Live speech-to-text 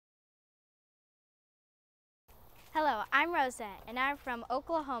Hello, I'm Rosa, and I'm from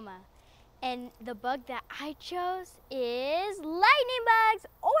Oklahoma. And the bug that I chose is lightning bugs,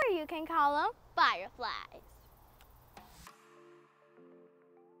 or you can call them fireflies.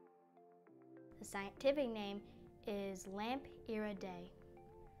 The scientific name is Lamphiridae.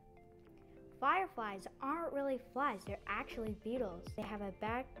 Fireflies aren't really flies, they're actually beetles. They have a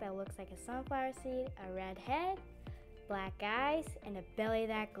back that looks like a sunflower seed, a red head, black eyes, and a belly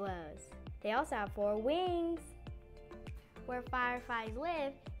that glows. They also have 4 wings. Where fireflies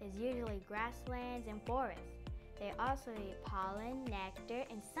live is usually grasslands and forests. They also eat pollen, nectar,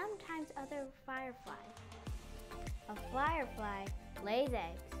 and sometimes other fireflies. A firefly lays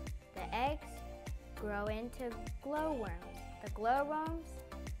eggs. The eggs grow into glowworms. The glowworms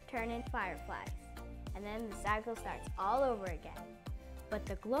turn into fireflies. And then the cycle starts all over again. But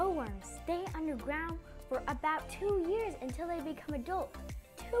the glowworms stay underground for about 2 years until they become adults.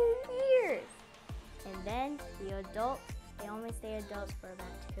 2 years! And then the adults, they only stay adults for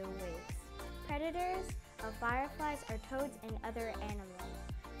about 2 weeks. Predators of fireflies are toads and other animals.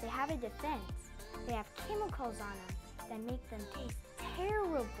 They have a defense. They have chemicals on them that make them taste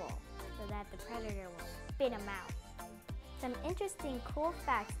terrible so that the predator will spit them out. Some interesting cool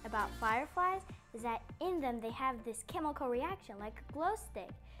facts about fireflies is that in them they have this chemical reaction like a glow stick.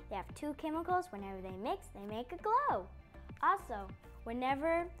 They have 2 chemicals. Whenever they mix, they make a glow. Also,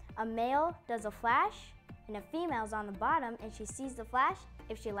 whenever a male does a flash and a female's on the bottom and she sees the flash,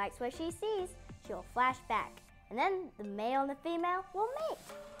 if she likes what she sees, she'll flash back. And then the male and the female will mate.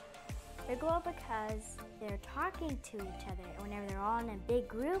 They glow because they're talking to each other. And whenever they're all in a big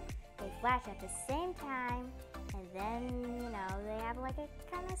group, they flash at the same time. And then, they have like a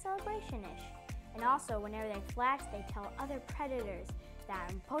kind of celebration-ish. And also, whenever they flash, they tell other predators that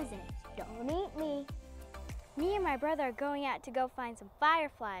I'm poisonous. Don't eat me. Me and my brother are going out to go find some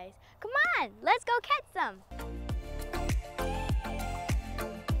fireflies. Come on, let's go catch some.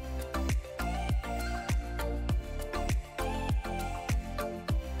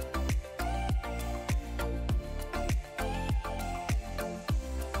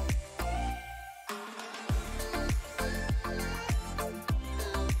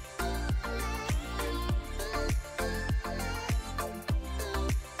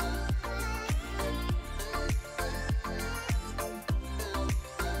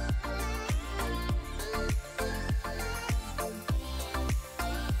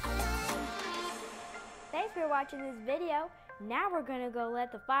 Thanks for watching this video. Now we're gonna go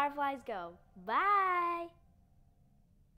let the fireflies go. Bye!